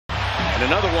And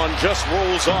another one just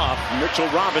rolls off. Mitchell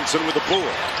Robinson with the pull.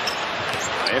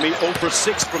 Miami 0 for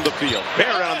 6 from the field.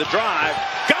 Barrett on the drive.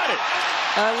 Got it.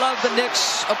 I love the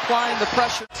Knicks applying the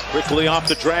pressure. Quickly off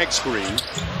the drag screen.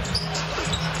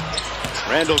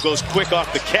 Randall goes quick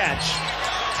off the catch.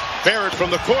 Barrett from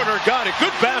the corner, got it.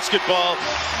 Good basketball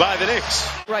by the Knicks.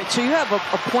 Right, so you have a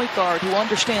point guard who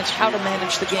understands how to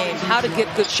manage the game, how to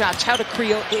get good shots, how to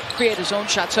create his own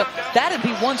shot. So that'd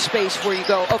be one space where you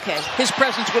go, okay, his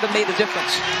presence would have made a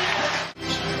difference.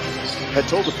 Had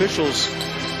told officials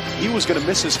he was going to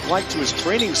miss his flight to his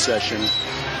training session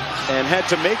and had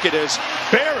to make it as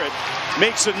Barrett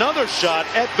makes another shot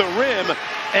at the rim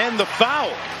and the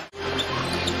foul.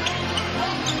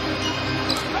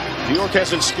 New York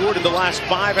hasn't scored in the last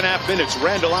 5.5 minutes.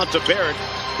 Randall out to Barrett.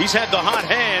 He's had the hot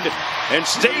hand and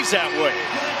stays that way.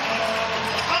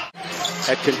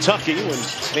 At Kentucky, when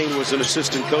Payne was an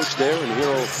assistant coach there and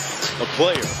Hero a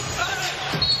player.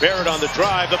 Barrett on the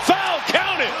drive. The foul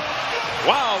counted.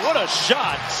 Wow, what a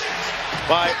shot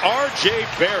by R.J.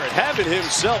 Barrett, having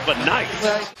himself a night.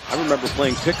 I remember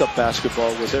playing pickup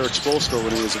basketball with Eric Spoelstra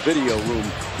when he was a video room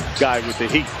guy with the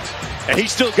Heat. And he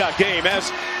still got game,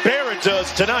 as Barrett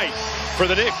does tonight for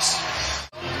the Knicks.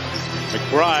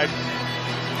 McBride.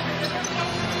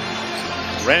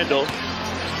 Randall.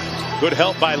 Good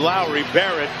help by Lowry.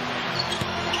 Barrett.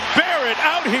 Barrett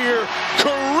out here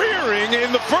careering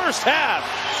in the first half.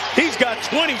 He's got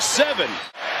 27.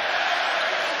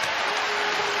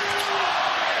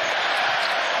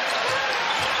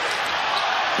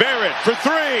 Barrett for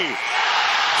three.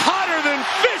 Hotter than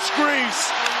fish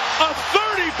grease. A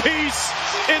 30-piece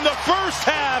in the first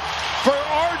half for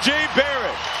R.J.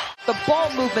 Barrett. The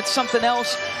ball movement's something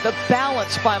else. The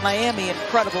balance by Miami,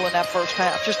 incredible in that first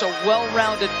half. Just a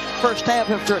well-rounded first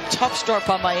half after a tough start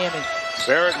by Miami.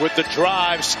 Barrett with the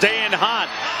drive, staying hot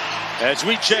as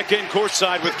we check in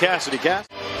courtside with Cassidy.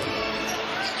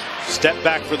 Step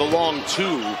back for the long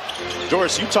two.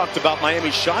 Doris, you talked about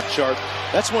Miami's shot chart.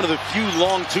 That's one of the few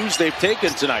long twos they've taken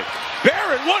tonight.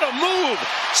 Barrett, what a move!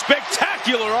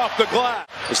 Spectacular off the glass.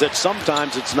 Is that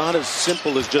sometimes it's not as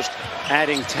simple as just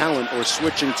adding talent or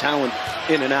switching talent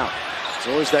in and out. There's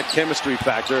always that chemistry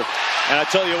factor. And I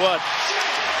tell you what,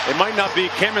 it might not be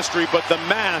chemistry, but the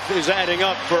math is adding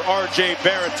up for R.J.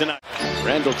 Barrett tonight.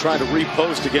 Randall trying to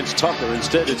repost against Tucker.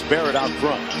 Instead, it's Barrett out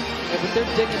front. Yeah, but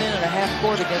they're digging in a half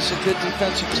court against a good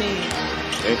defensive team.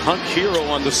 They hunt Hero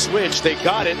on the switch. They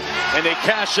got it, and they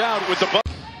cash out with the